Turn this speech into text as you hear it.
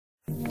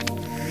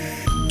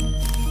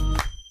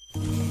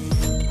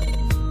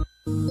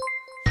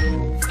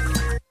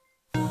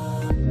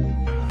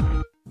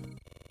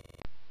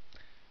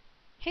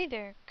Hey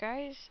there,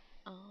 guys.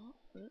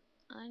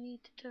 I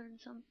need to turn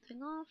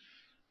something off.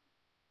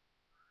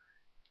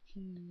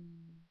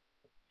 Hmm.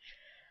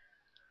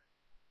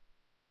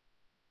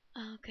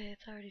 Okay,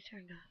 it's already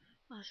turned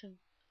off. Awesome.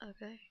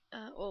 Okay.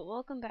 Well,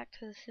 welcome back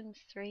to The Sims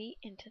 3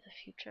 Into the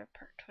Future,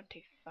 Part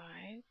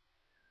 25.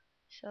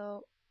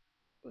 So,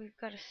 we've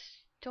got a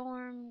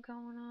storm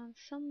going on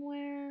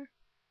somewhere.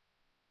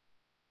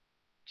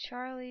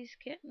 Charlie's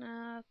getting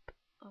up.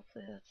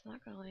 Hopefully that's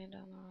not going to land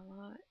on our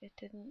lot. It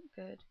didn't.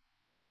 Good.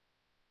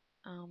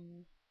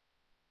 Um,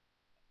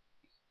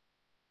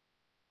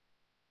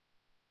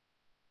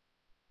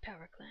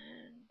 Power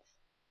glands.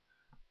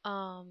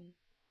 Um,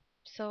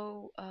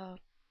 so,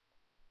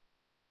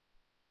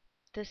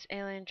 this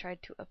alien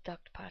tried to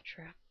abduct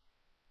Patra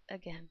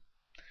again.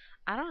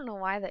 I don't know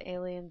why the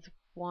aliens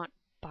want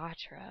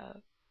Batra,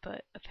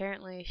 but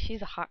apparently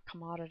she's a hot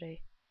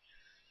commodity.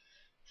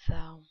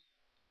 So,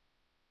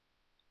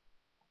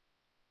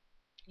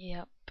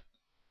 yep.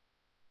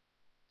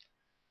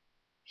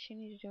 She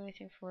need to do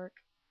anything for work?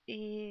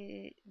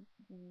 Yes.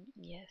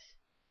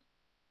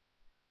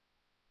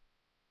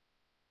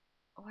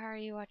 Why are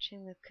you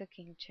watching the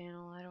cooking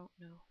channel? I don't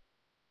know.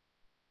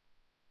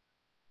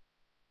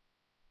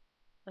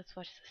 Let's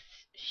watch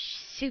the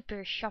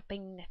Super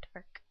Shopping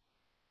Network.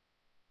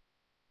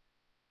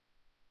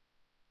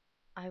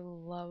 I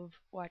love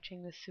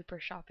watching the Super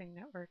Shopping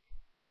Network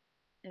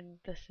in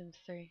The Sims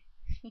 3.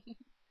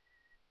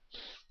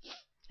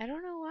 I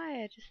don't know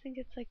why, I just think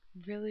it's like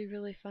really,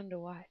 really fun to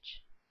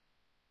watch.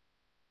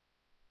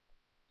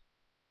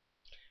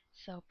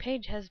 So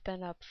Paige has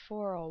been up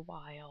for a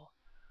while.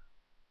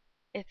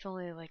 It's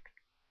only like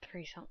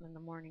 3 something in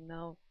the morning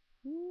though.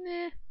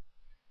 Meh.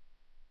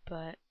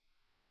 But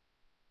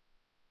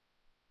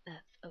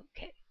that's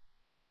okay.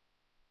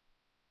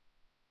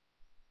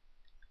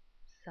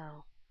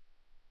 So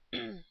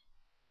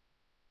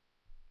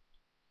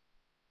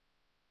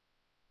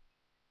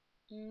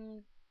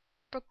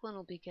Brooklyn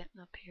will be getting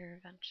up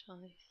here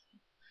eventually. So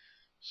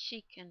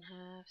she can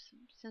have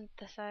some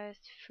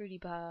synthesized fruity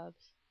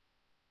bobs.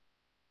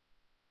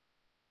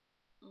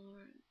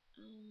 Alright.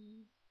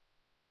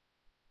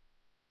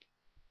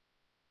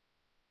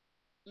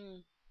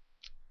 Mm,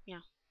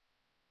 yeah.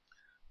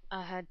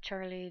 I had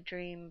Charlie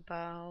dream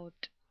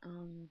about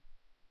uh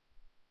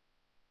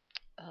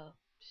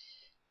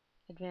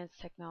advanced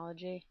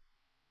technology.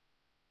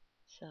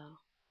 So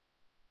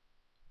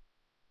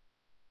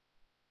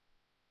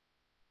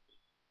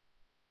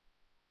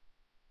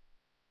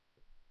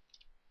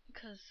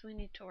because we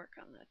need to work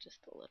on that just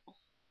a little.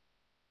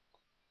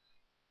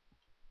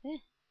 Eh,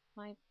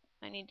 my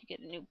I need to get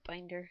a new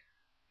binder.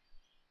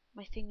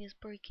 My thing is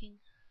breaking.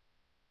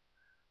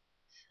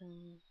 So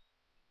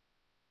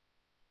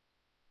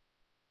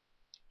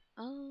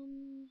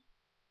um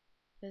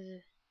is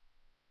it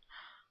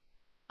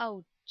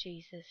oh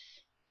Jesus.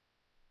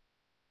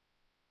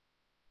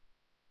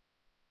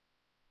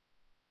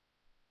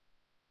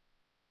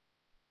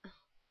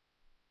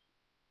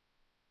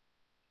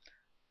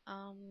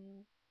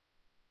 Um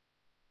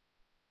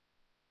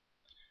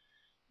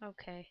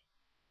okay.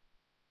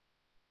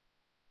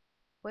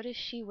 What is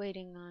she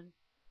waiting on?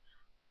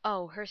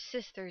 Oh, her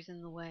sister's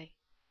in the way.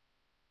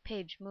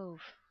 Paige, move.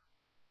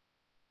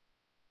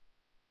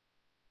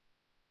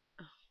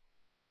 Oh,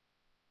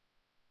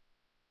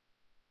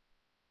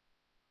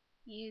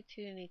 you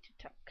two need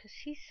to talk because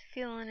he's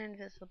feeling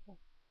invisible.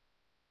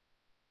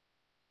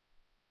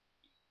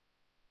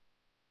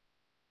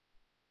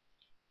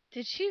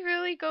 Did she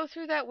really go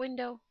through that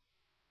window?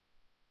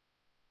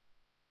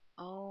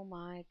 Oh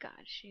my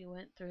god, she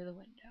went through the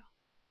window.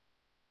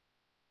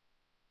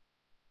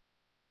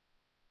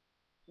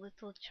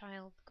 Little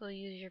child, go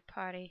use your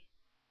potty.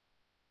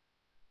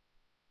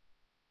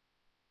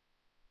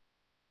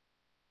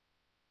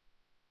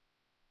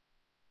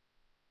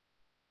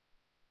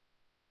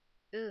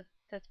 Ugh,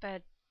 that's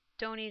bad.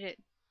 Don't eat it.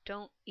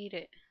 Don't eat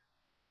it.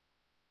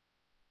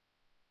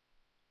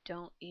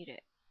 Don't eat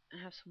it. I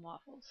have some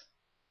waffles.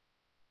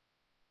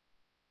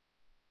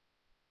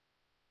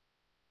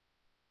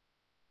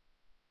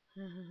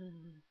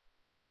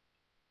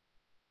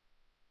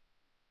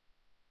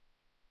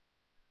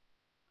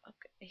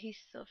 Okay, he's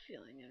still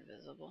feeling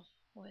invisible.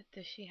 What,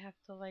 does she have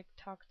to like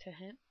talk to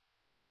him?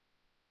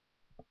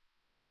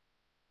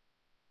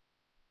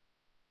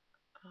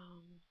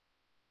 Um,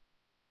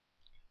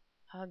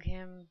 Hug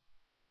him.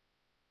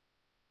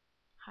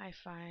 High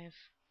five.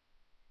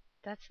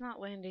 That's not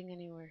landing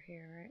anywhere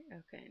here, right?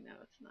 Okay, no,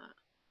 it's not.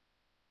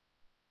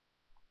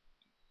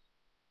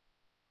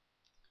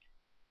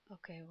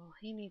 Okay, well,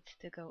 he needs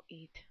to go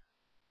eat.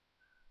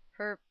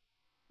 Her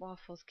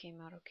waffles came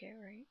out okay,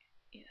 right?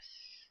 Yes.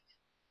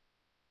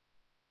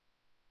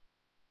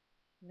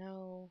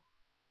 No.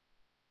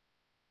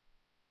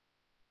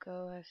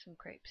 Go have some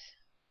crepes.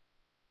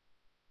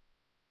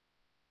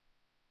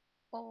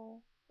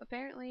 Oh,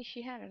 apparently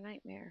she had a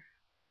nightmare.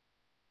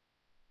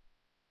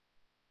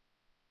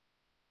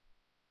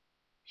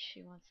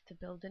 She wants to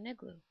build an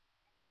igloo.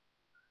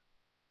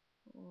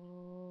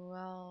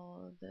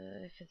 Well,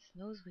 if it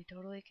snows, we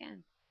totally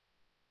can.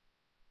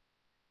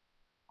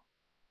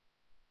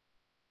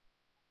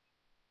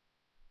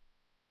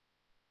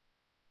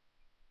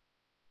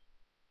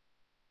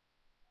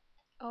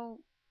 Oh,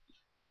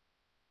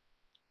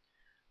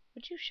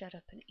 would you shut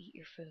up and eat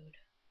your food?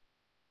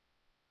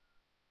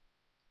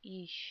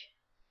 Yeesh.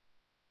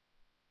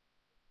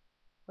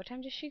 What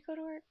time does she go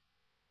to work?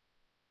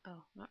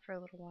 Oh, not for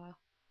a little while.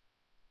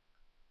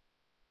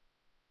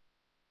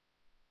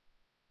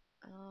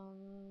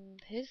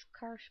 His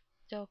car.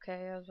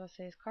 Okay, I was about to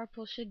say his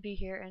carpool should be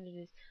here, and it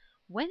is.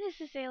 When is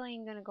this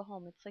alien gonna go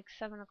home? It's like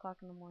 7 o'clock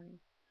in the morning.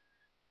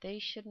 They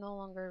should no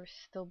longer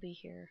still be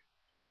here.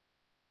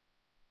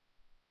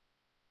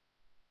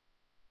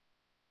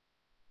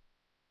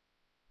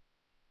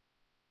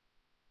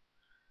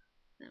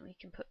 Then we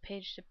can put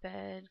Paige to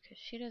bed because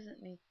she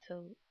doesn't need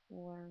to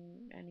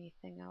learn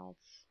anything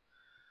else.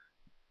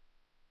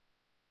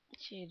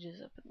 She ages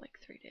up in like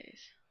 3 days.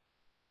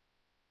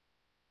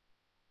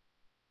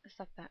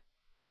 Stop that.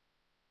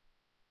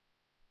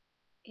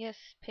 Yes,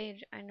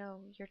 Paige, I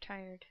know you're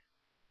tired.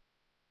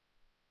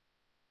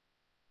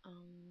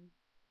 Um,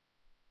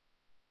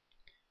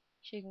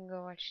 she can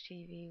go watch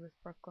TV with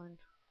Brooklyn.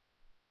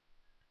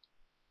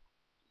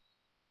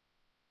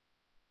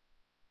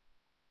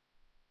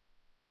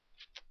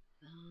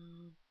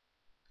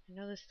 I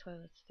know this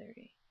toilet's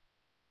dirty.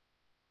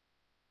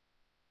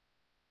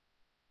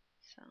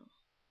 So.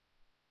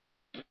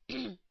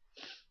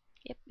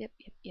 Yep.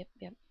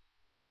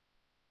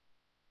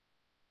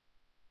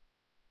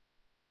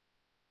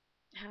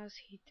 How's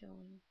he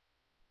doing?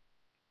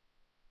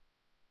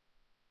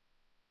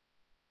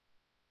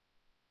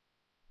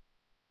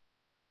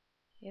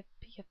 Yep.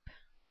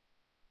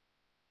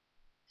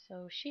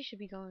 So she should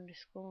be going to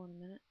school in a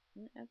minute.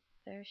 Yep,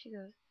 there she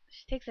goes.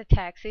 She takes a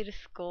taxi to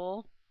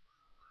school.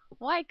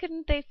 Why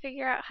couldn't they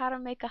figure out how to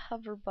make a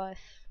hover bus?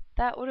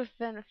 That would have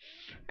been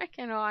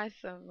freaking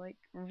awesome. Like,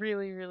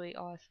 really, really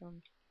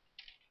awesome.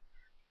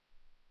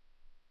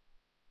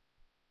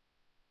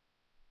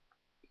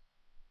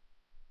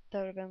 That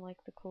would have been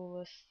like the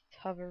coolest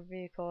hover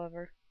vehicle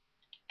ever.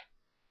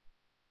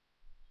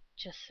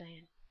 Just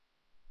saying.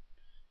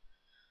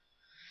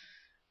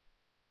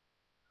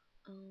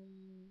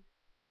 Um,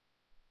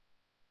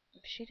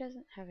 she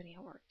doesn't have any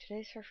homework.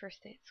 Today's her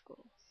first day at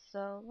school.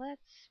 So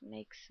let's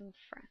make some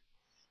friends.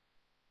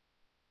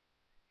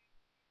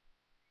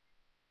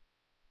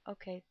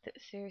 Okay,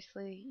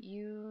 seriously,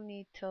 you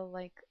need to,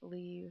 like,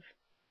 leave.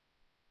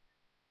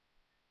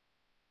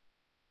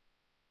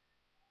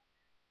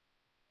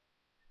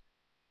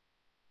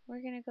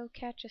 We're gonna go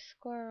catch a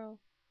squirrel.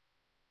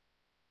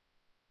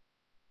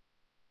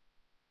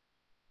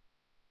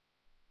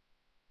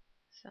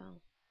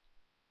 So,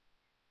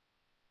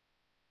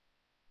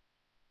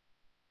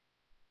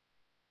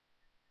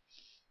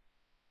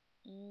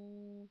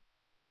 mm,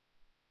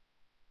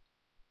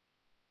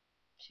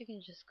 she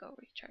can just go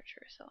recharge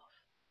herself.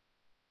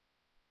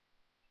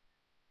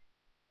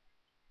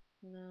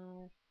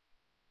 No,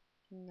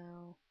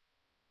 no.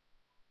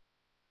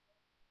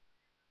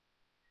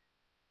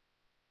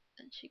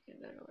 Then she can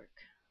go to work.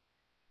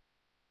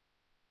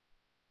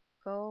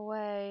 Go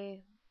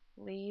away.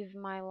 Leave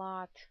my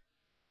lot.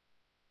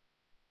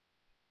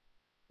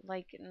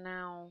 Like,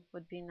 now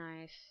would be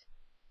nice.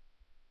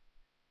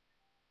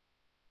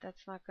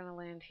 That's not gonna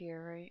land here,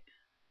 right?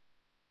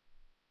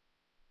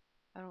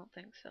 I don't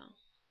think so.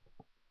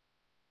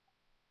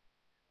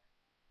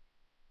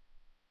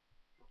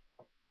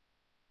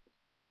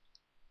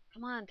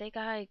 Come on, take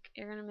a hike.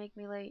 You're gonna make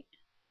me late.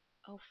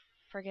 Oh,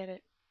 forget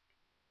it.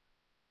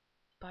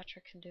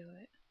 Batra can do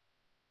it.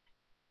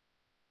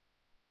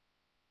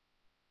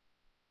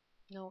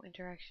 No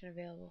interaction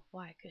available.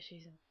 Why? Because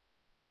she's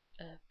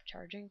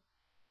charging?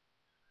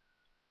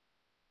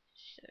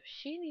 So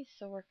she needs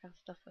to work on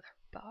stuff with her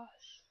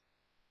boss.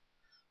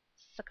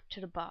 Suck up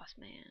to the boss,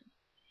 man.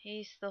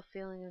 He's still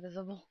feeling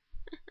invisible.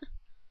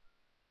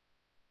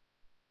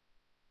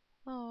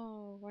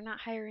 Oh, we're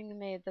not hiring a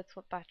maid. That's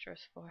what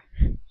Batra's for.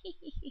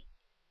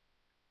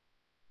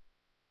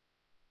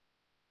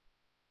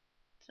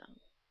 So,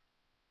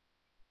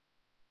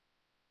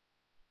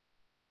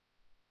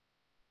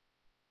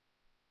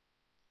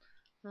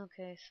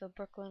 okay, so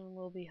Brooklyn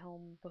will be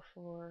home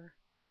before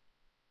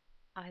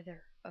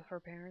either of her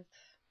parents.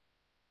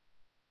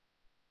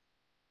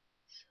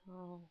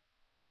 So,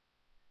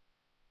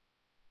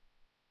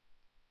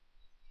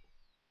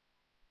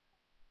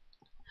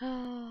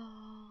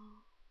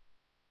 oh,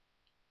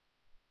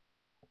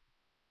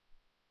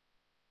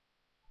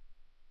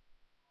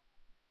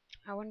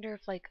 I wonder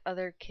if like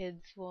other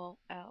kids will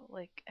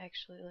like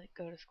actually like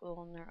go to school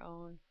on their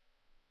own.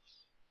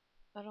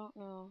 I don't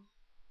know.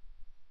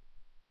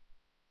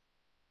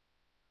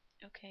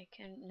 Okay,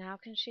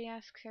 can she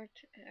ask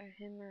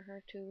him or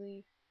her to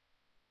leave?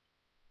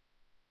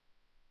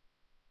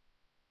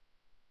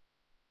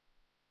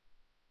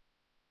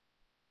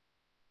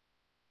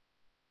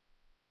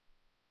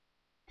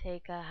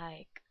 Take a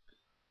hike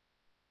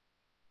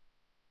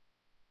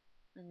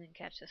and then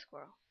catch a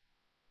squirrel.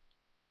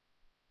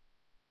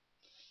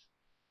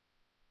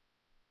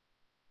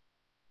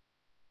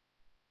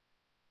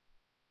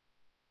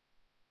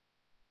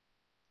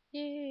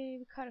 Yay,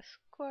 we caught a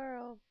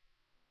squirrel.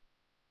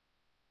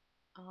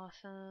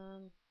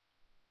 Awesome.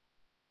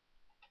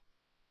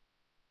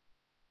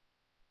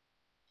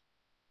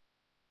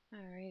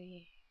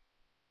 Alrighty.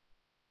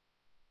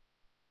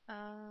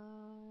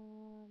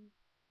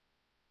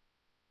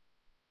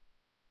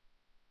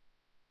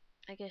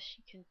 I guess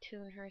she can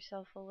tune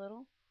herself a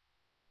little.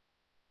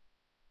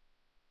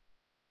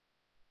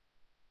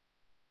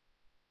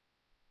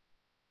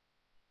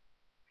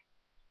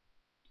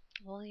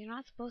 Well, you're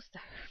not supposed to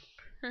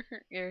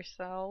hurt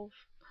yourself.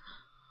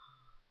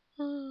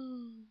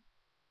 um,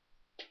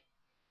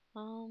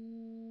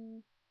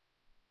 well,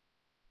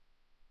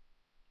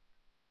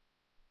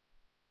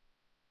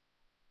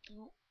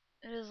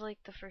 it is like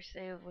the first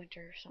day of winter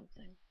or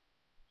something.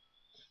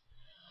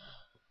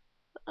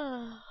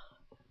 Uh,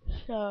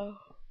 so,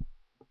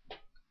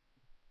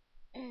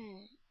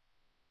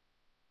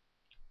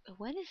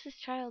 when is this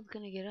child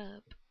gonna get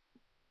up?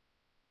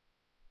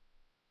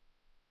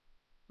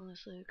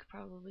 Honestly, we could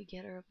probably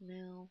get her up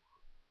now.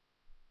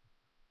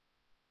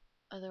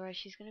 Otherwise,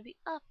 she's gonna be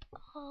up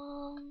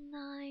all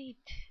night,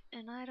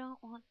 and I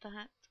don't want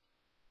that.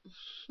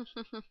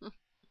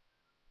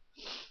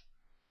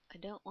 I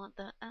don't want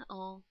that at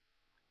all.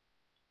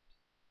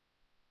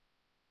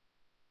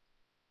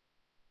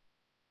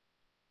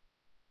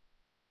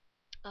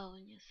 Oh,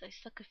 and yes, I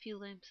stuck a few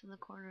lamps in the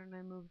corner and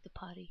I moved the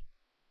potty.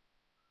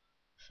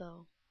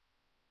 So,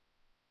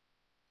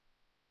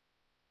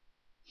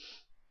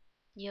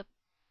 yep.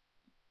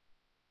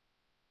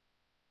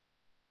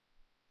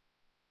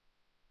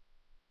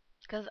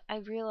 Because I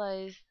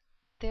realized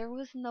there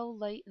was no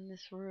light in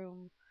this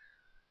room,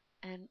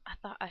 and I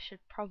thought I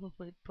should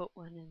probably put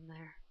one in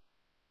there.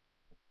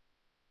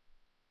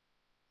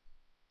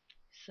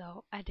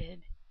 So, I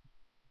did.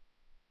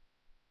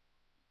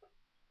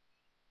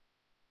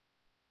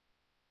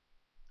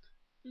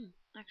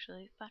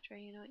 Actually, Patra,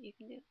 you know what you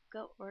can do?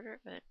 Go order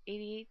an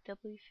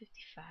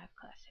 88W55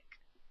 Classic.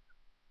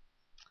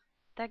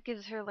 That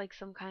gives her like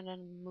some kind of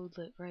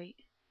moodlet, right?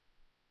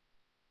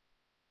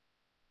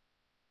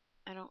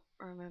 I don't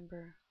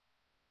remember.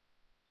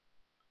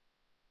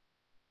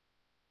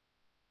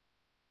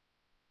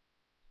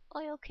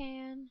 Oil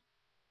can.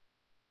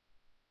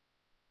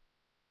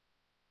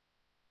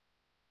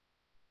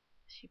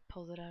 She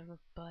pulls it out of her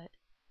butt.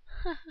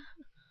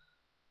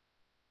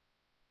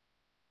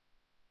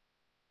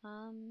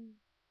 um,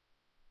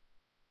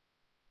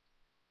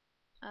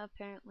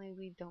 Apparently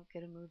we don't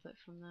get a moodlet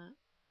from that,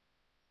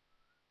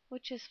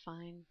 which is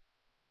fine.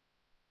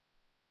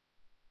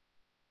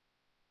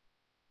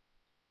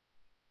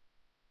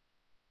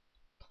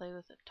 Play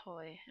with a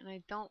toy, and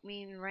I don't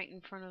mean right in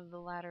front of the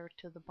ladder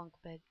to the bunk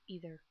bed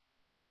either.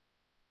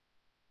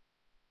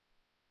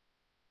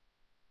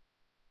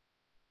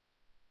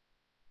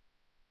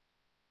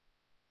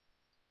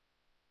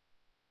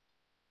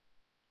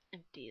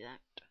 Empty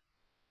that.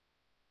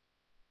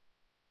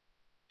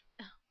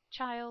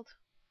 Child.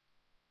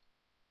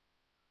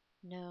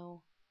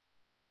 No.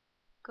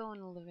 Go in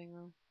the living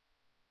room.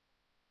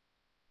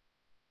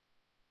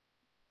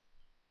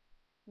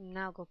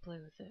 Now go play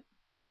with it.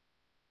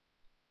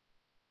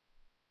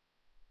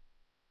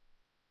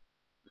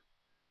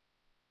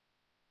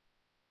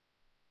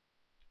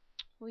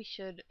 We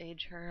should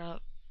age her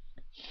up.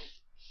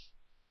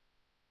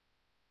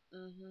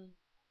 Mm-hmm.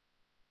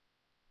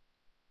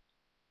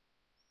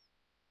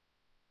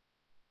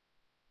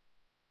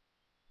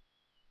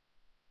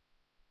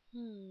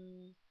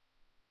 Hmm.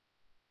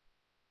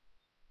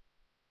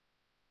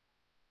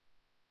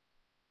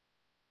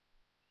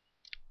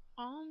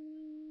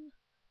 Um,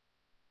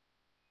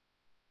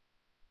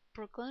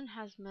 Brooklyn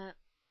has met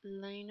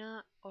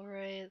Lena Ore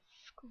at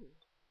school.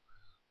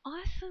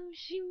 Awesome,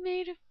 she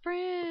made a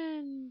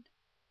friend.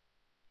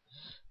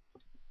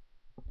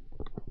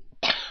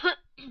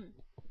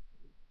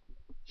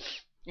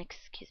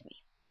 Excuse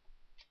me.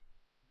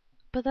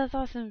 But that's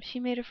awesome,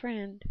 she made a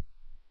friend.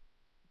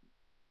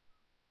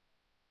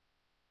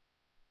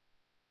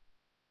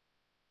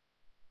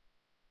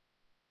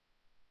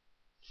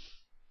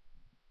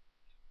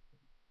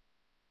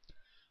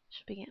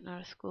 She'll be getting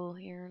out of school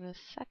here in a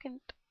second.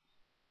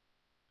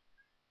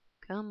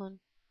 Come on.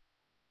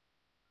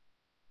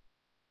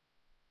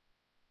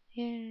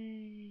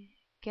 Yay.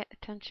 Get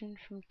attention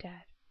from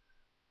Dad.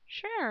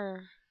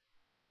 Sure.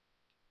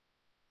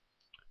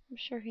 I'm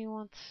sure he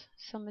wants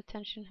some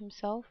attention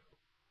himself.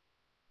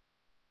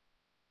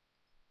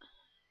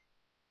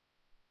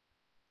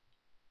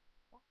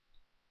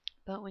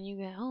 But when you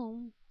get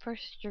home,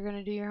 first you're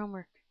gonna do your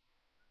homework.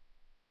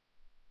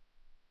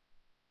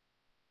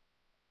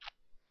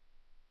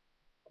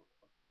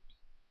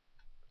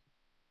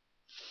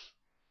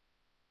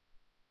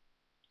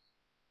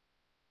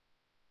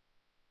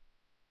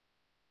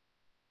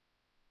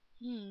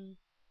 Hmm.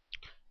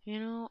 You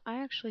know,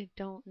 I actually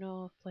don't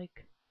know if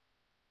like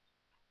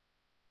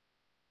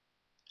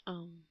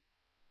um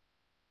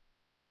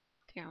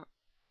yeah.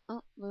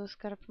 Oh, Lewis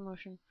got a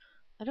promotion.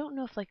 I don't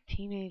know if like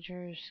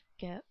teenagers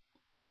get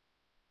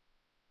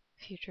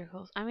future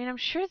goals. I mean, I'm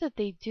sure that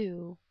they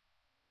do,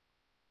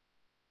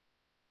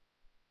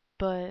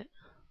 but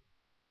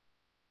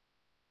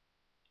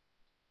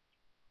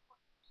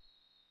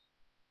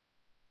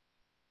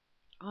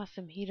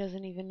awesome, he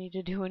doesn't even need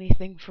to do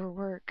anything for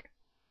work.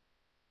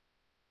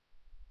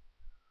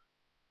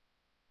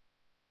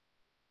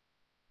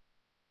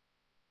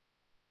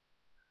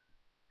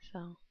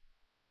 So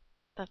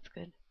that's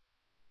good.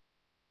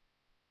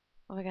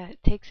 Oh my god, it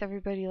takes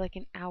everybody like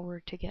an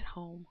hour to get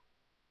home.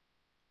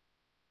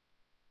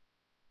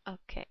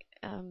 Okay,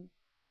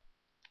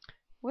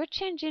 we're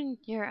changing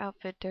your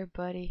outfit there,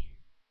 buddy.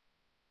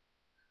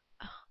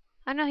 Oh,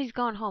 I know he's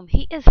going home.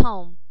 He is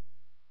home.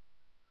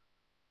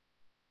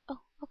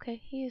 Oh,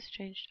 okay, he is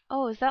changed.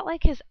 Oh, is that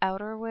like his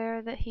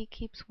outerwear that he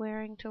keeps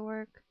wearing to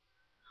work?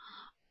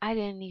 I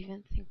didn't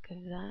even think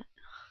of that.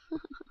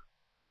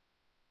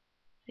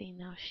 See,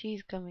 now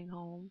she's coming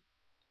home.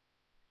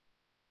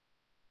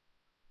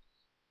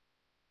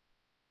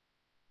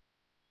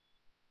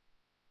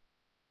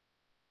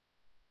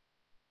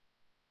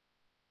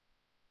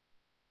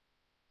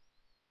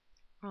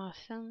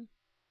 Awesome.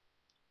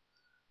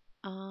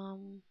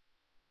 Um,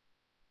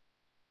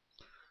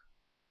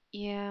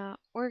 yeah,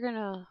 we're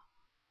gonna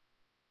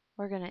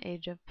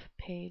age up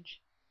Paige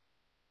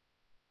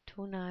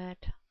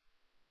tonight.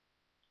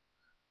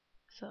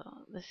 So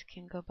this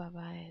can go bye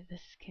bye.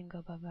 This can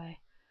go bye bye.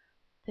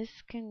 This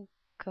can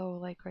go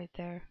like right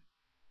there.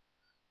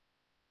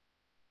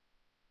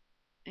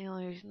 The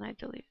only reason I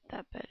deleted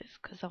that bed is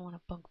because I want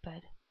a bunk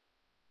bed.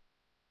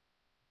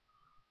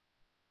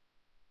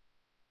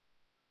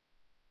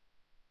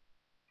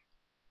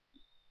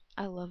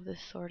 I love this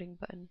sorting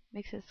button.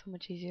 Makes it so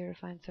much easier to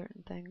find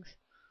certain things.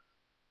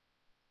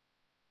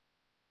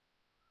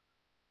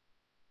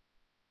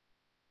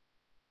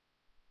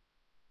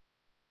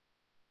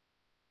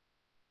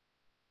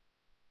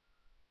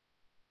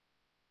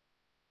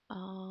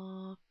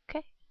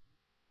 Okay.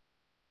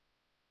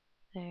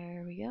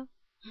 There we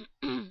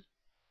go.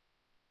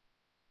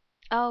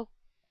 Oh,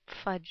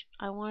 fudge.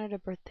 I wanted a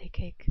birthday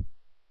cake.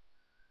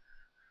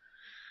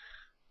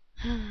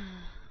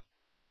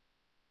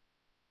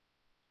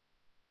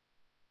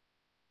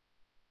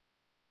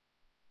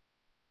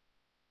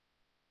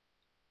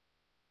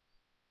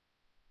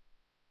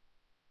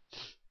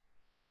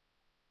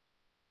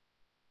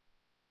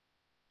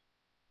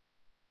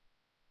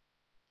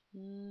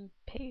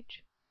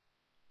 Page.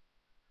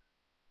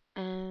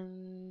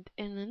 And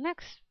in the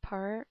next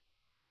part,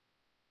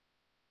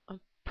 I'm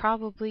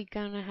probably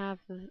gonna have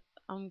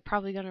I'm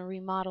probably gonna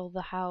remodel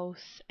the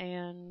house,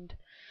 and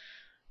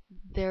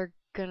they're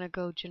gonna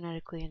go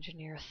genetically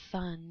engineer a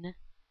son.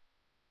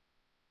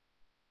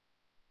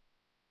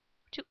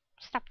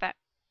 Stop that.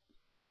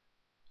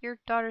 Your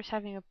daughter's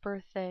having a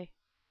birthday.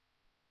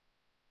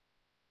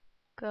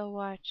 Go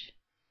watch.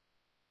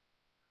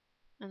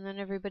 And then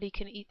everybody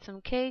can eat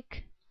some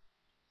cake,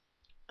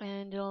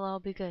 and it'll all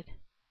be good.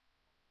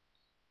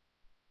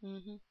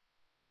 Mhm.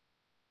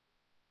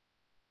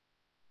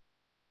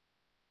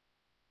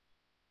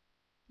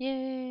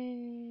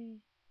 Yay!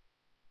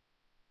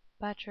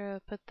 Batra,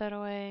 put that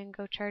away and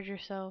go charge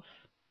yourself.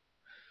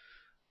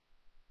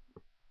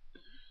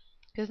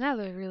 Because now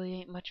there really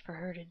ain't much for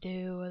her to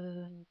do other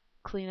than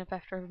clean up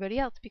after everybody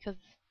else because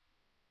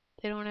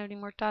they don't have any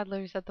more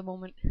toddlers at the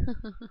moment.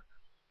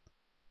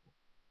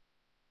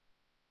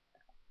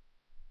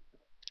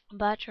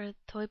 Batra,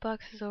 toy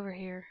box is over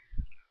here.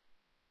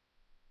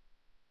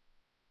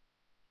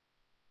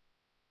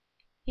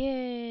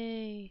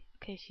 Yay!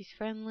 Okay, she's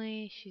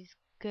friendly. She's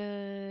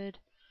good.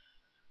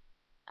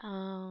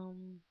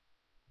 Um,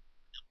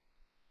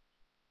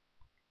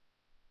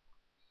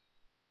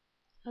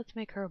 let's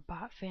make her a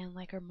bot fan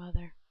like her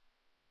mother.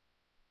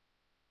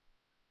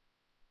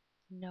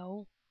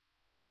 No.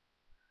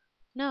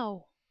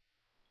 No.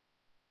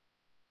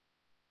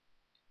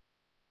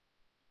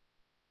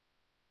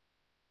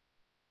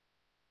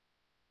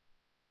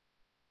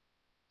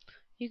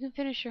 You can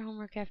finish your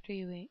homework after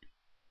you eat.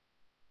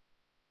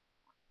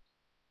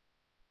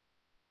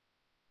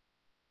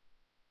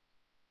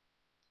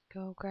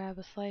 Go grab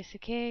a slice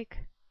of cake.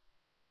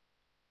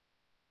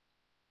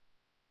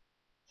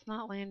 It's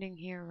not landing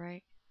here,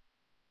 right?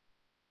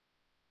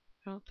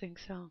 I don't think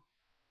so.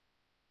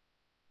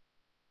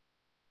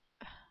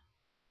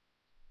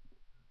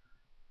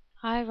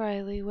 Hi,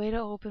 Riley. Way to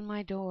open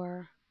my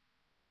door.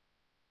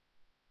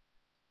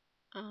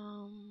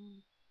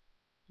 Um,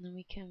 then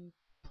we can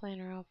plan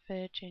her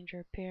outfit, change her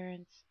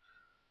appearance,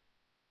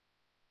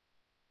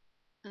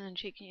 and then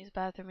she can use the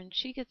bathroom. And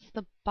she gets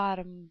the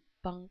bottom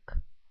bunk,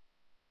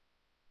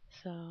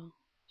 so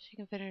she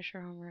can finish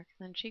her homework.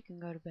 Then she can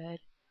go to bed.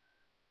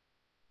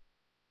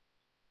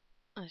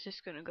 I was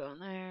just gonna go in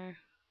there.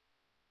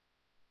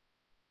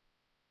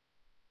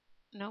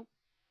 Nope.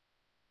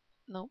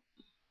 Nope.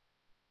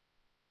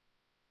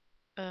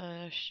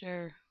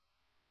 Sure.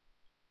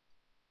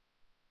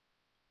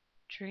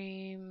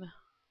 Dream.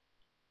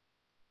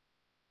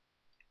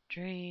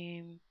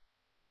 Dream.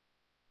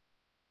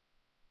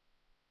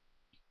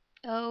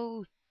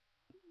 Oh,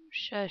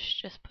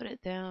 shush. Just put it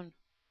down.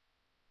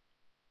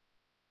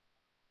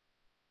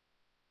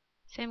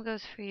 Same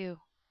goes for you.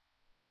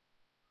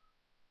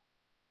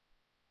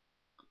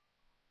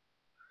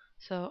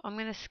 So I'm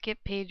gonna skip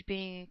Paige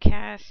being a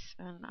Cass,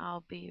 and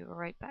I'll be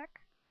right back.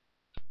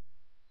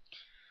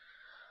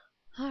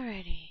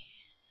 Alrighty.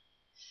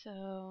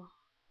 So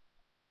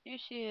here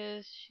she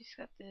is. She's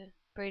got the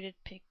braided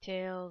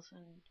pigtails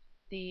and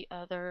the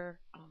other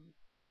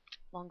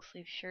long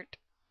sleeve shirt,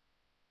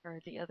 or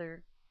the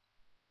other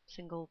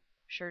single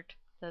shirt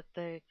that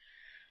they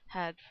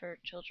had for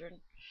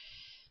children.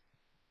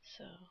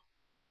 So,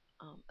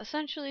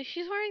 essentially,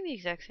 she's wearing the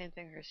exact same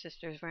thing her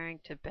sister's wearing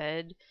to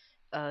bed.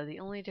 The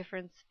only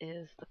difference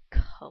is the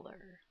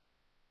color.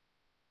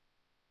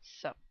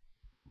 So,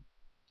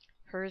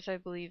 hers, I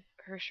believe,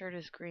 her shirt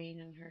is green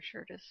and her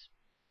shirt is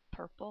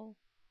purple,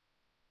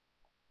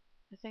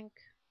 I think.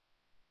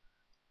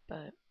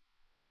 But,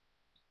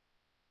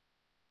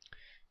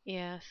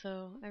 yeah,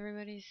 so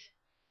everybody's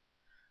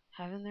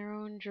having their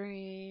own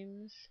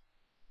dreams.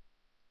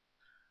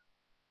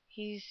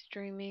 He's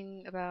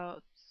dreaming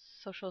about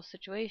social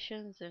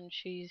situations, and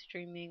she's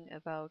dreaming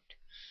about,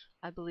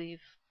 I believe,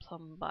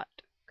 Plumbot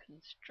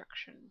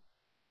construction.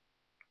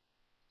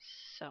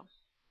 So,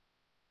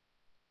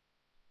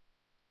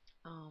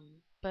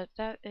 but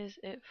that is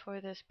it for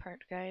this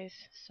part, guys.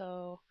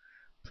 So,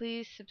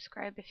 please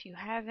subscribe if you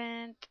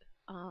haven't.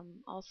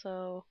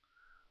 Also,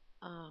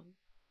 um,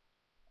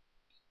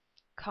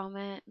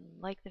 comment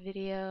and like the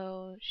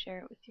video, share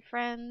it with your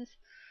friends,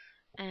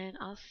 and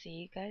I'll see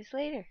you guys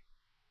later.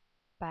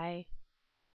 Bye.